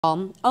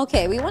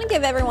Okay, we want to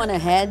give everyone a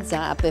heads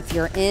up. If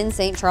you're in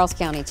St. Charles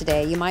County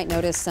today, you might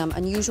notice some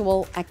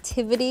unusual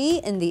activity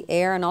in the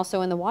air and also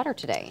in the water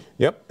today.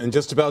 Yep, in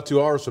just about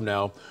 2 hours from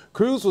now,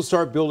 crews will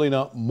start building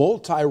a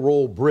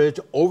multi-role bridge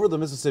over the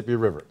Mississippi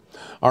River.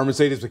 Our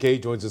Mercedes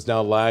McKay joins us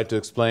now live to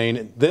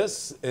explain.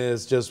 This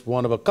is just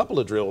one of a couple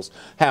of drills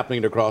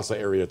happening across the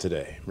area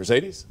today.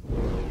 Mercedes?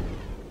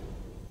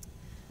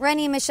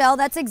 Rennie and Michelle,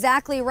 that's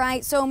exactly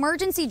right. So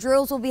emergency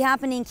drills will be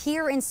happening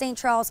here in St.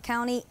 Charles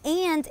County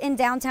and in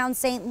downtown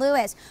St.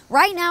 Louis.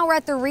 Right now we're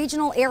at the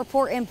regional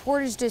airport in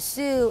Portage de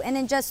Sioux, and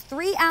in just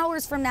 3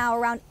 hours from now,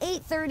 around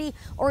 8:30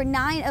 or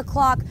 9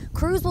 o'clock,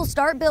 crews will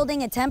start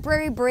building a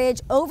temporary bridge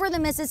over the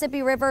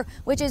Mississippi River,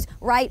 which is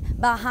right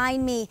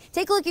behind me.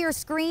 Take a look at your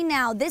screen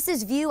now. This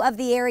is view of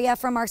the area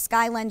from our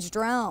Skylens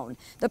drone.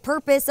 The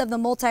purpose of the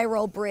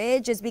multi-role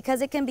bridge is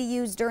because it can be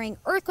used during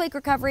earthquake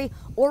recovery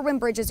or when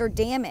bridges are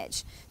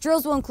damaged.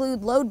 Drills will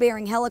include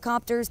load-bearing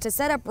helicopters to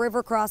set up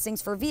river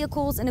crossings for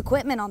vehicles and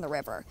equipment on the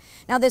river.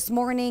 Now, this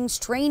morning's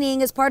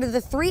training is part of the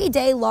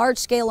 3-day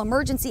large-scale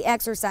emergency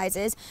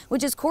exercises,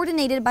 which is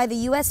coordinated by the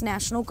U.S.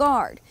 National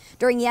Guard.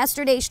 During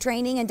yesterday's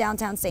training in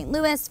downtown St.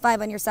 Louis,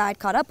 5 on Your Side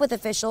caught up with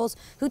officials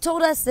who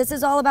told us this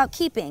is all about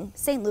keeping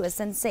St.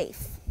 Louisans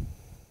safe.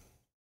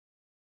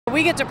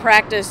 We get to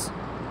practice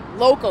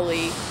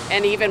locally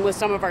and even with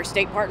some of our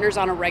state partners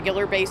on a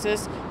regular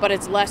basis, but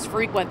it's less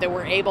frequent that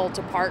we're able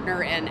to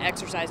partner and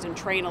exercise and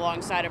train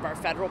alongside of our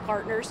federal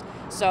partners.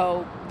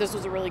 So this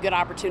was a really good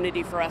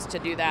opportunity for us to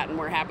do that, and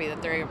we're happy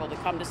that they're able to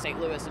come to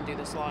St. Louis and do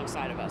this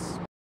alongside of us.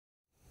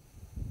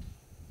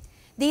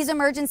 These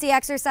emergency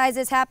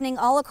exercises happening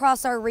all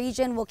across our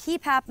region will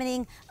keep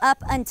happening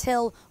up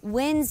until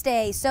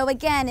Wednesday. So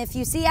again, if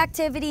you see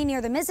activity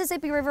near the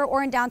Mississippi River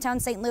or in downtown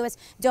St. Louis,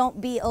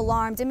 don't be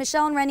alarmed. And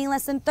Michelle and Rennie,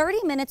 less than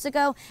 30 minutes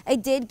ago, I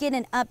did get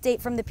an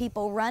update from the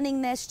people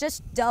running this,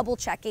 just double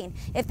checking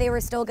if they were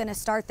still going to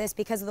start this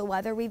because of the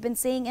weather we've been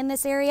seeing in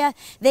this area.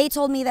 They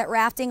told me that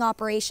rafting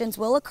operations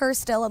will occur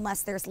still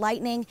unless there's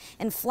lightning,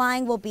 and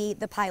flying will be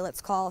the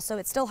pilot's call. So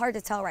it's still hard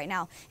to tell right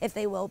now if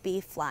they will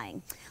be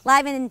flying.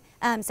 Live in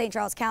St.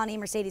 Charles County,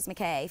 Mercedes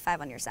McKay,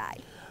 5 on Your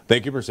Side.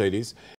 Thank you, Mercedes.